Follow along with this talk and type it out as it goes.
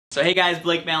So hey guys,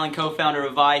 Blake Mallon, co-founder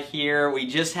of Vi here. We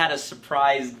just had a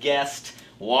surprise guest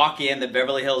walk in the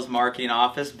Beverly Hills marketing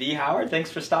office. B.Howard,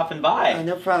 thanks for stopping by.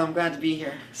 No problem, I'm glad to be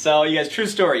here. So you guys, true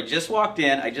story, just walked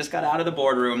in, I just got out of the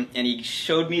boardroom and he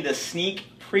showed me the sneak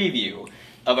preview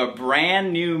of a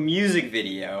brand new music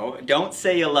video, Don't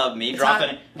Say You Love Me,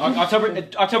 dropping October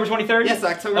 23rd? Yes,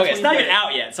 October 23rd. Okay, it's not even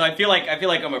out yet, so I feel like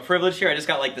I'm a privilege here. I just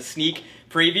got like the sneak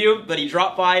preview, but he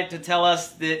dropped by to tell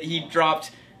us that he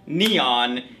dropped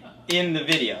Neon in the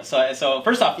video. So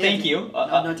first off, thank you.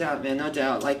 No doubt, man, no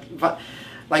doubt. Like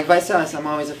Vice, I'm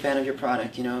always a fan of your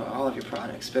product, you know, all of your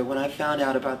products. But when I found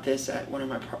out about this at one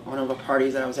of the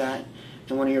parties that I was at,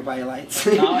 in one of your Body Lights.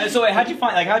 So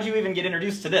how'd you even get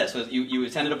introduced to this? Was you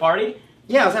attended a party?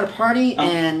 Yeah, I was at a party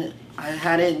and I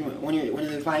had it. And one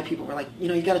of the Vi people were like, you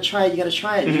know, you gotta try it, you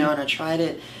know. And I tried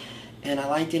it, and I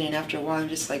liked it. And after a while, I'm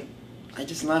just like, I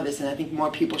just love this, and I think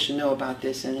more people should know about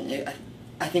this. And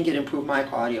I think it improved my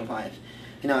quality of life.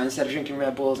 You know, instead of drinking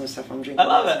Red Bulls and stuff, I'm drinking. I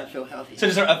love it. And I feel healthy. So,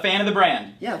 just a fan of the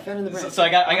brand. Yeah, a fan of the brand. So I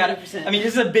got. 100%. I mean,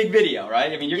 this is a big video,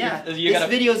 right? I mean, this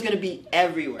video is going to be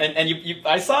everywhere. And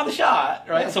I saw the shot,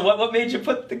 right? Yeah. So what made you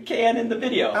put the can in the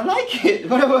video? I like it.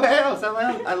 What else?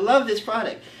 I love this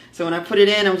product. So when I put it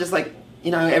in, I'm just like,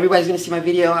 you know, everybody's going to see my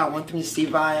video. I want them to see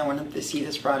Vi. I want them to see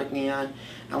this product, Neon.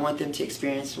 I want them to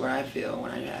experience what I feel when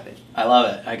I have it. I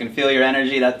love it. I can feel your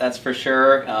energy, that's for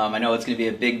sure. I know it's going to be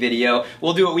a big video.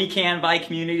 We'll do what we can, Vi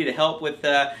community, to help with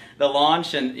the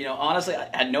launch. And, you know, honestly, I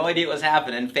had no idea what was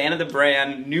happening. Fan of the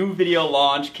brand, new video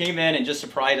launch, came in and just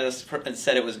surprised us and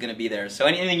said it was going to be there. So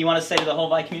anything you want to say to the whole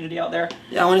Vi community out there?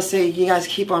 Yeah, I want to say you guys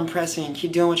keep on pressing,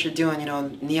 keep doing what you're doing. You know,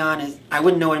 Neon is, I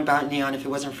wouldn't know about Neon if it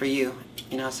wasn't for you.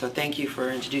 You know, so thank you for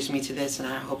introducing me to this, and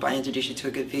I hope I introduce you to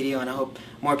a good video, and I hope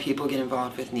more people get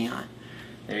involved with Neon.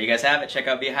 There you guys have it. Check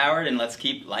out B.Howard, and let's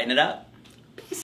keep lighting it up.